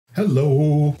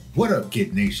Hello, what up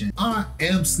Kid Nation? I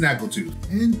am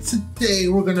Snaggletooth, and today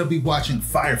we're gonna be watching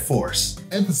Fire Force,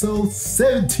 episode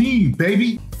 17,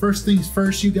 baby! First things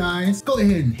first, you guys, go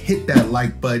ahead and hit that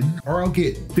like button, or I'll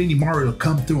get Benimaru to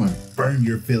come through and burn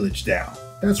your village down.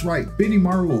 That's right,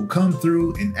 Benimaru will come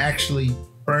through and actually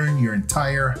burn your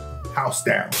entire house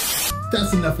down.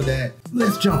 That's enough of that.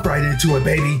 Let's jump right into it,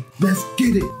 baby. Let's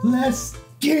get it. Let's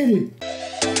get it.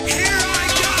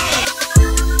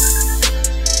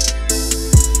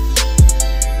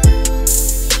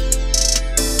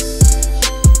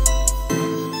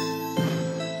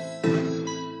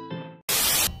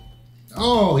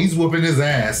 Oh, he's whooping his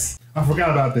ass. I forgot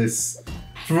about this.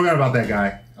 I forgot about that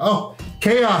guy. Oh,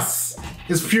 chaos.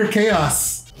 It's pure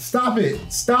chaos. Stop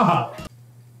it. Stop.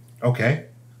 Okay.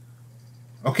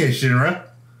 Okay, Shinra.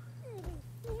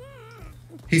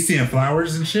 He's seeing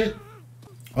flowers and shit.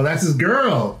 Oh, that's his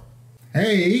girl.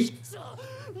 Hey.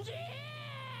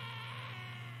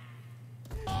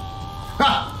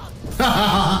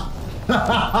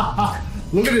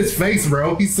 Look at his face,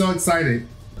 bro. He's so excited.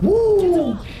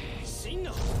 Woo.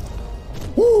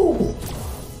 Woo!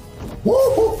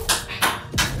 Woo!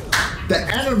 The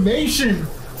animation,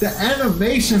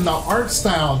 the art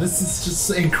style, this is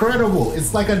just incredible.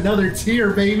 It's like another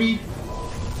tier, baby.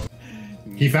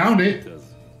 He found it.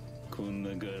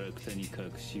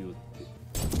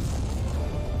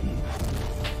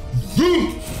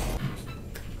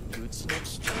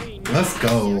 Let's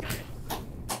go.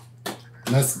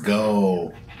 Let's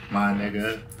go, my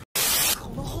nigga.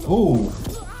 Ooh.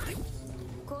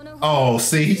 Oh,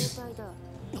 see?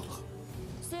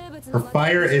 Her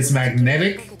fire is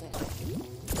magnetic.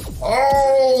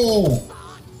 Oh!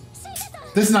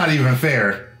 This is not even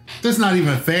fair. This is not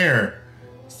even fair.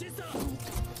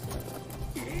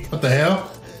 What the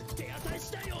hell?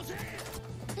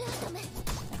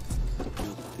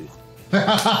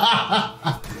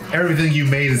 Everything you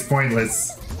made is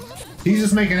pointless. He's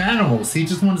just making animals. He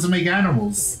just wanted to make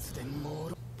animals.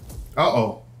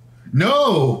 Uh-oh.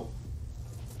 No!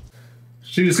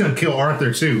 She was gonna kill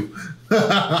Arthur too.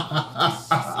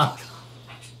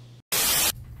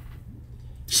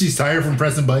 She's tired from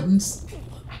pressing buttons.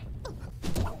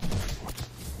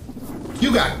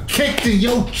 You got kicked in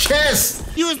your chest.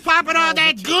 You was popping all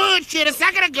that good shit a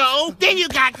second ago, then you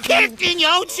got kicked in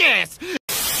your chest.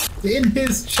 In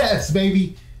his chest,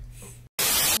 baby.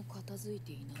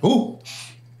 Ooh.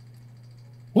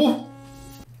 Ooh.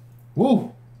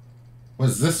 Ooh.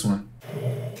 What's this one?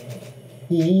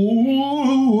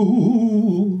 Ooh.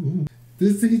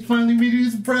 This he's finally meeting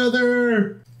his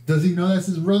brother. Does he know that's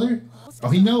his brother? Oh,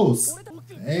 he knows.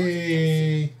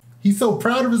 Hey. He's so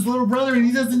proud of his little brother and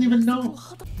he doesn't even know.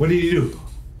 What did he do?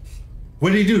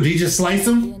 What did he do? Did he just slice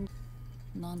him?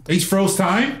 He froze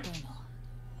time?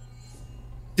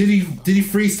 Did he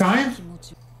freeze time?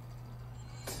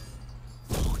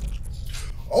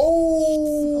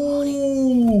 Oh!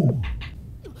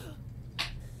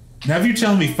 Now if you're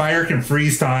telling me fire can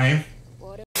freeze time.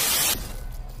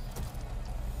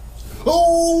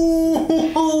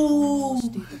 Oh!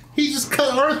 He just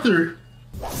cut Arthur.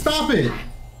 Stop it.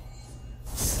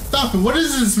 Stop it. What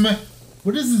is this man?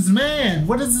 What is this man?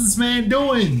 What is this man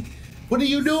doing? What are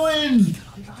you doing?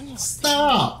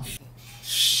 Stop.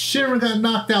 Shinra got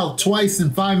knocked out twice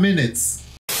in 5 minutes.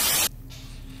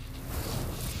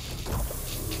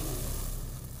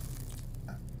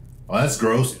 Oh, that's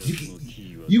gross.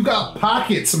 You got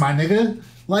pockets, my nigga.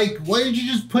 Like, why did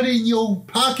you just put it in your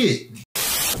pocket?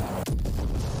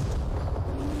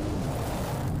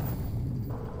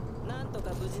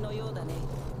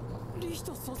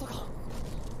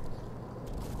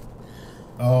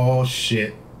 Oh,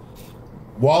 shit.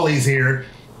 Wally's here.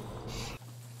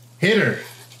 Hit her.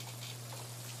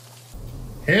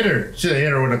 Hit her. Should have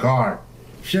hit her with a car.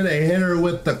 Should have hit her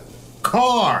with the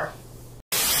car.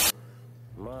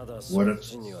 What a...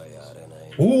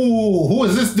 Ooh, who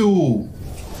is this dude?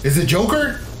 Is it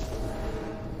Joker?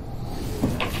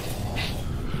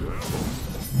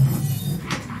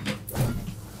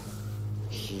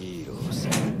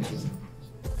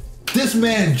 This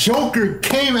man Joker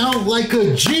came out like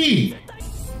a G.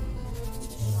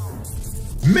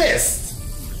 Missed.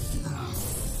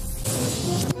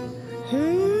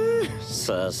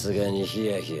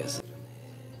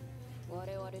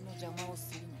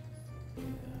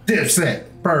 Dipset,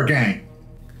 Bird Gang.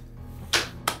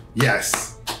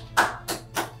 Yes.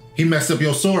 He messed up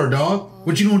your sword, dog.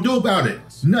 What you gonna do about it?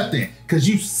 Nothing, cause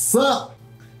you suck.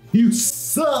 You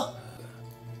suck.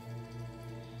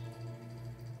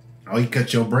 Oh, he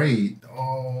cut your braid.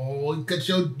 Oh, he cut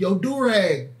your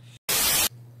do-rag.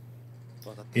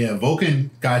 Yeah,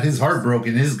 Vulcan got his heart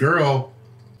broken. His girl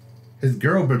His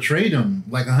girl betrayed him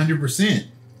like 100%.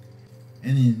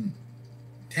 And then,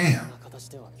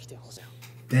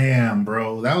 damn,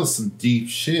 bro, that was some deep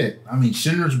shit. I mean,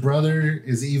 Shinra's brother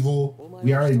is evil.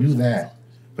 We already knew that.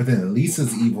 But then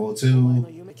Lisa's evil too.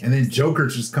 And then Joker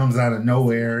just comes out of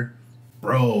nowhere.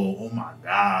 Bro, oh my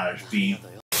gosh, deep.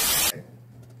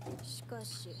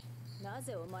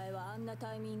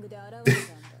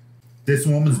 This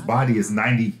woman's body is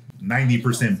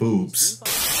 90% boobs.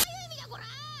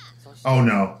 Oh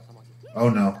no. Oh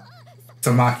no.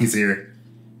 Tamaki's here.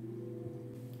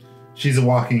 She's a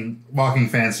walking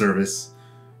fan service.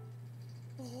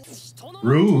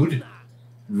 Rude.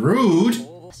 Rude.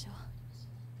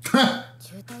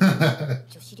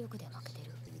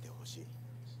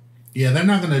 Yeah, they're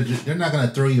not gonna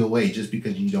throw you away just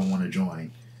because you don't want to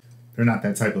join. They're not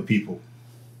that type of people.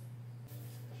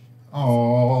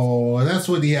 Oh, that's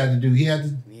what he had to do. He had to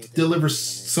deliver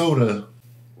soda.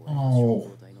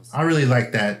 Oh, I really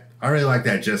like that. I really like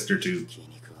that gesture too.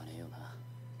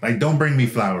 Like, don't bring me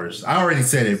flowers. I already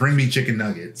said it. Bring me chicken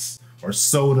nuggets or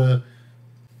soda,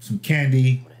 some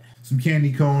candy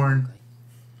corn,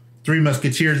 3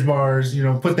 Musketeers bars. You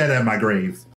know, put that at my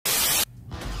grave.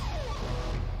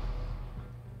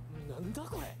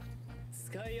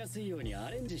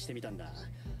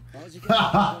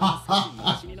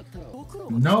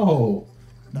 No.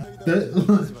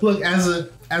 Look, as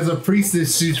a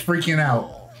priestess, she's freaking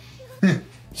out.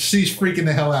 She's freaking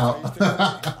the hell out.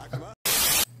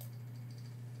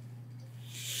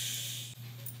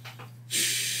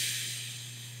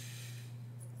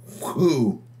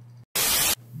 Whew.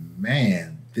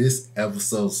 Man, this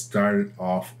episode started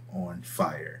off on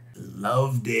fire.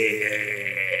 Loved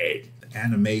it. The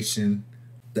animation,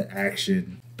 the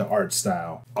action, the art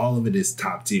style, all of it is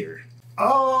top tier. Oh,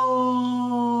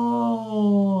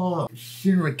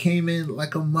 Shinra came in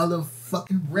like a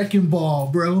motherfucking wrecking ball,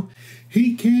 bro.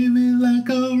 He came in like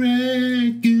a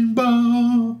wrecking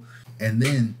ball. And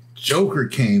then Joker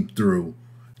came through.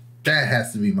 That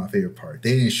has to be my favorite part.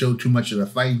 They didn't show too much of the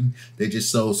fighting. They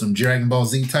just showed some Dragon Ball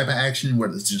Z type of action where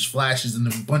it's just flashes and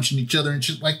them punching each other and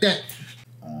shit like that.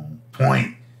 On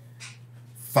point.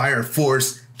 Fire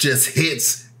Force just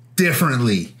hits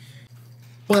differently.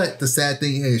 But the sad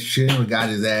thing is Shinra got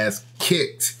his ass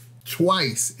kicked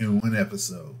twice in one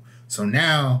episode. So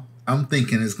now I'm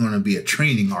thinking it's going to be a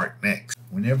training arc next.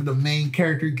 Whenever the main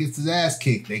character gets his ass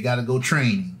kicked, they got to go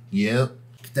training. Yep.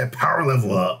 Get that power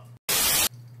level up.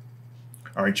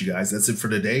 All right, you guys, that's it for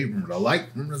today. Remember to like,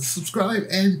 remember to subscribe,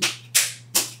 and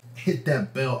hit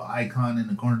that bell icon in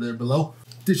the corner there below.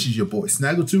 This is your boy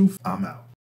Snaggletooth. I'm out.